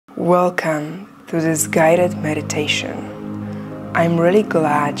Welcome to this guided meditation. I'm really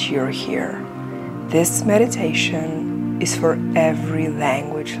glad you're here. This meditation is for every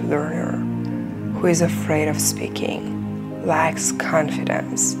language learner who is afraid of speaking, lacks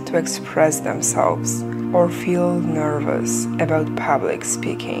confidence to express themselves, or feel nervous about public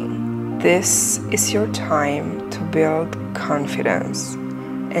speaking. This is your time to build confidence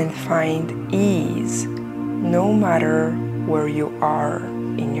and find ease no matter where you are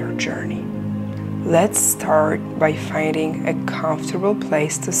in your journey. Let's start by finding a comfortable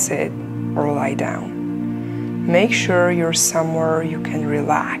place to sit or lie down. Make sure you're somewhere you can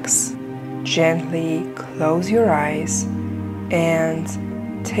relax. Gently close your eyes and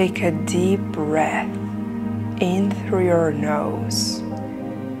take a deep breath in through your nose,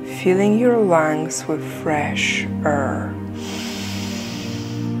 filling your lungs with fresh air.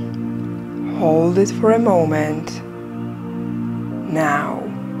 Hold it for a moment. Now,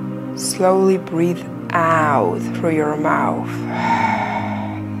 slowly breathe out through your mouth,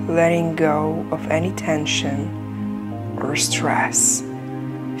 letting go of any tension or stress.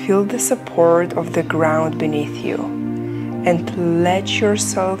 Feel the support of the ground beneath you and let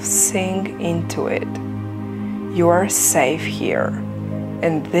yourself sink into it. You are safe here,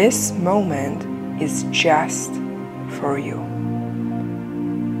 and this moment is just for you.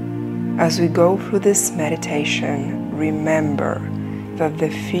 As we go through this meditation, remember that the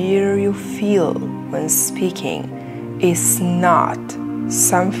fear you feel when speaking is not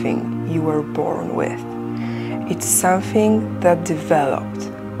something you were born with. It's something that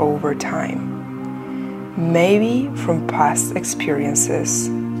developed over time. Maybe from past experiences,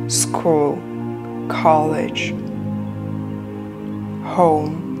 school, college,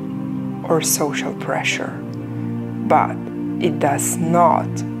 home, or social pressure. But it does not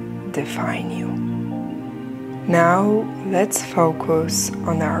define you. Now let's focus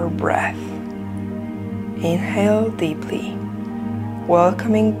on our breath. Inhale deeply,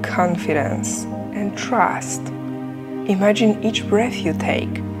 welcoming confidence and trust. Imagine each breath you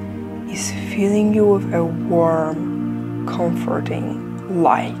take is filling you with a warm, comforting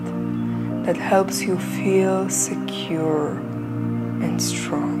light that helps you feel secure and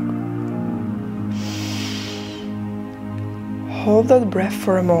strong. Hold that breath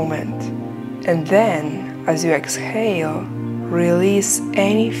for a moment, and then as you exhale, release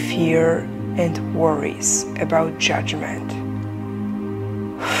any fear and worries about judgment.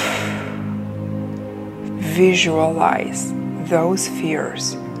 Visualize those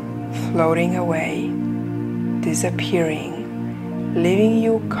fears floating away, disappearing, leaving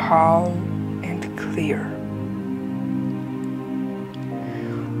you calm and clear.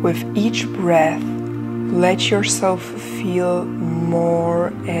 With each breath, let yourself feel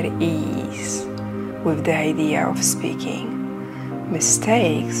more at ease with the idea of speaking.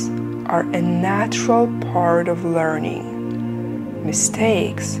 Mistakes are a natural part of learning.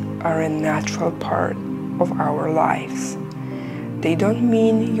 Mistakes are a natural part of our lives. They don't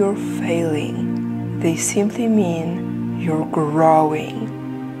mean you're failing. They simply mean you're growing.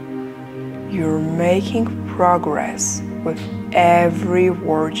 You're making progress with every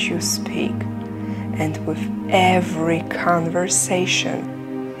word you speak and with every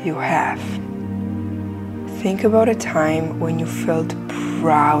conversation you have. Think about a time when you felt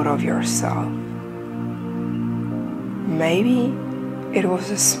proud of yourself. Maybe it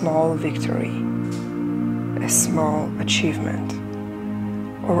was a small victory, a small achievement,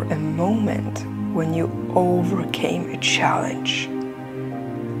 or a moment when you overcame a challenge.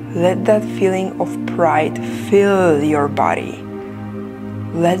 Let that feeling of pride fill your body.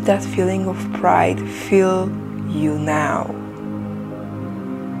 Let that feeling of pride fill you now.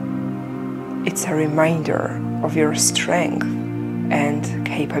 It's a reminder of your strength and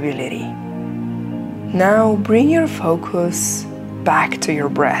capability. Now bring your focus back to your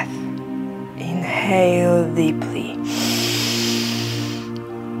breath. Inhale deeply,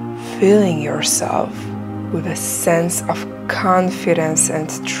 filling yourself with a sense of confidence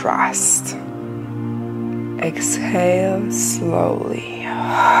and trust. Exhale slowly,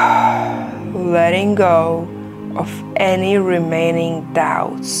 letting go of any remaining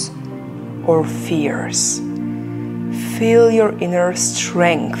doubts or fears. Feel your inner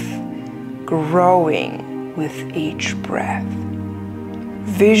strength growing with each breath.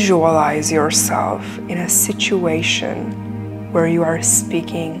 Visualize yourself in a situation where you are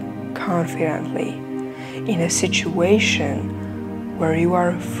speaking confidently, in a situation where you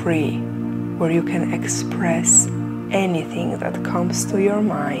are free, where you can express anything that comes to your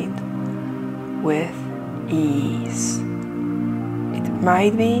mind with ease. It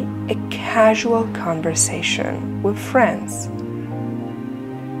might be a casual conversation with friends,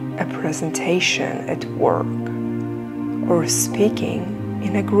 a presentation at work or speaking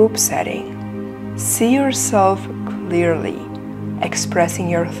in a group setting, see yourself clearly expressing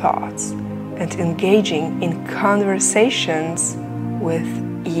your thoughts and engaging in conversations with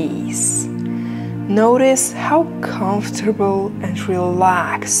ease. Notice how comfortable and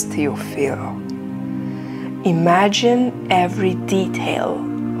relaxed you feel. Imagine every detail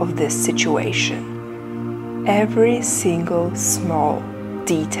of this situation, every single small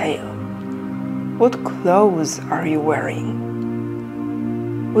detail. What clothes are you wearing?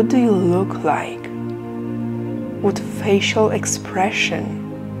 What do you look like? What facial expression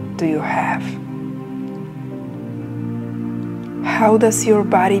do you have? How does your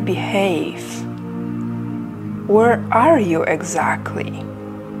body behave? Where are you exactly?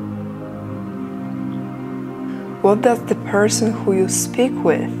 What does the person who you speak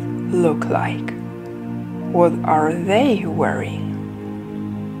with look like? What are they wearing?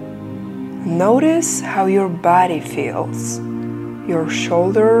 Notice how your body feels. Your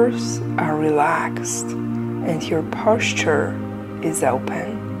shoulders are relaxed and your posture is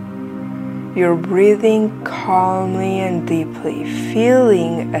open. You're breathing calmly and deeply,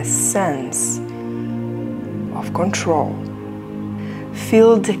 feeling a sense of control.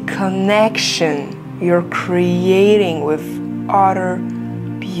 Feel the connection you're creating with other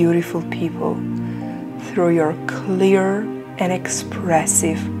beautiful people through your clear and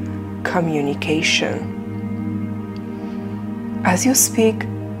expressive communication. As you speak,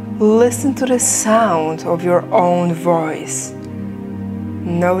 listen to the sound of your own voice.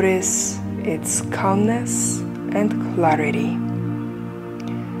 Notice its calmness and clarity.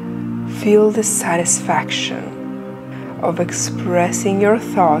 Feel the satisfaction of expressing your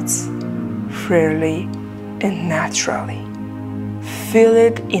thoughts freely and naturally. Feel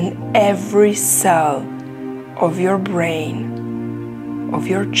it in every cell of your brain, of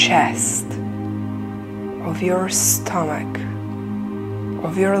your chest, of your stomach,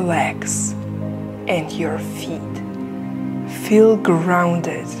 of your legs and your feet. Feel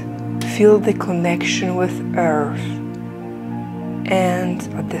grounded. Feel the connection with Earth, and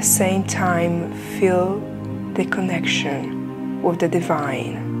at the same time feel the connection with the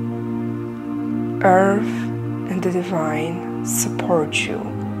Divine. Earth and the Divine support you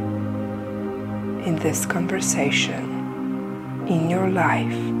in this conversation, in your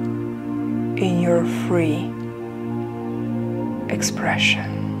life, in your free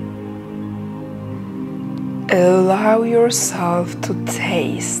expression. Allow yourself to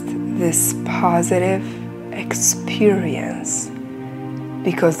taste this positive experience,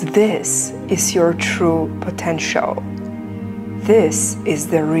 because this is your true potential. This is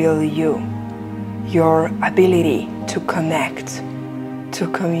the real you, your ability to connect, to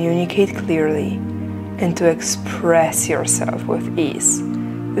communicate clearly, and to express yourself with ease.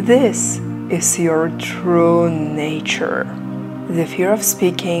 This is your true nature. The fear of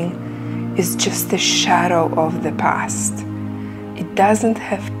speaking is just a shadow of the past. It doesn't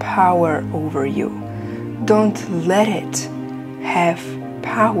have power over you. Don't let it have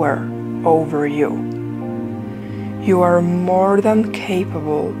power over you. You are more than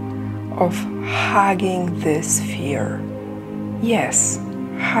capable of hugging this fear. Yes,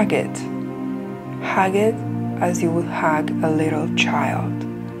 hug it. Hug it as you would hug a little child.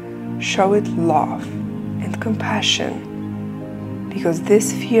 Show it love and compassion, because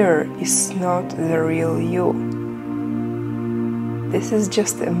this fear is not the real you. This is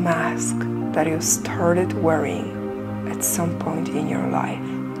just a mask that you started wearing at some point in your life.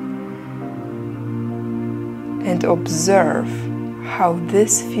 And observe how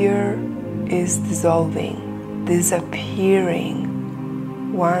this fear is dissolving, disappearing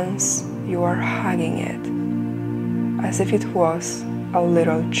once you are hugging it, as if it was a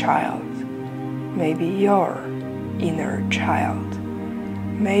little child, maybe your inner child.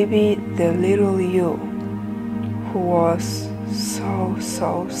 Maybe the little you who was so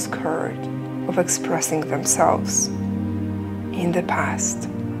scared of expressing themselves in the past.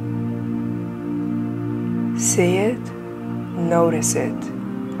 See it, notice it,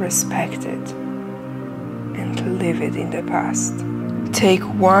 respect it, and leave it in the past. Take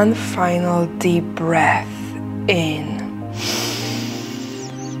one final deep breath in,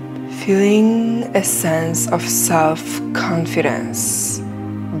 feeling a sense of self-confidence.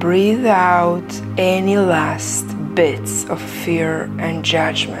 Breathe out any last bits of fear and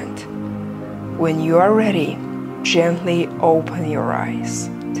judgment. When you are ready, gently open your eyes.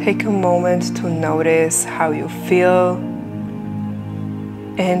 Take a moment to notice how you feel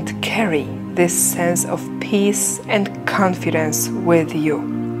and carry this sense of peace and confidence with you.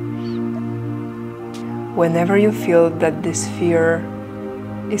 Whenever you feel that this fear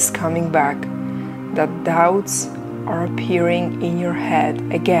is coming back, that doubts are appearing in your head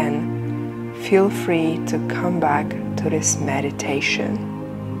again, feel free to come back to this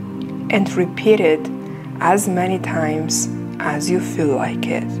meditation and repeat it as many times as you feel like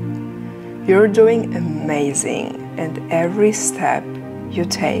it. You're doing amazing, and every step you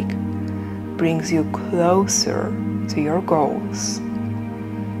take brings you closer to your goals.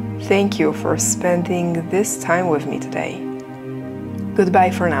 Thank you for spending this time with me today.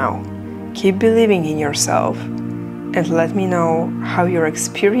 Goodbye for now. Keep believing in yourself and let me know how your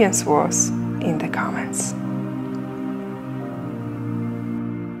experience was in the comments.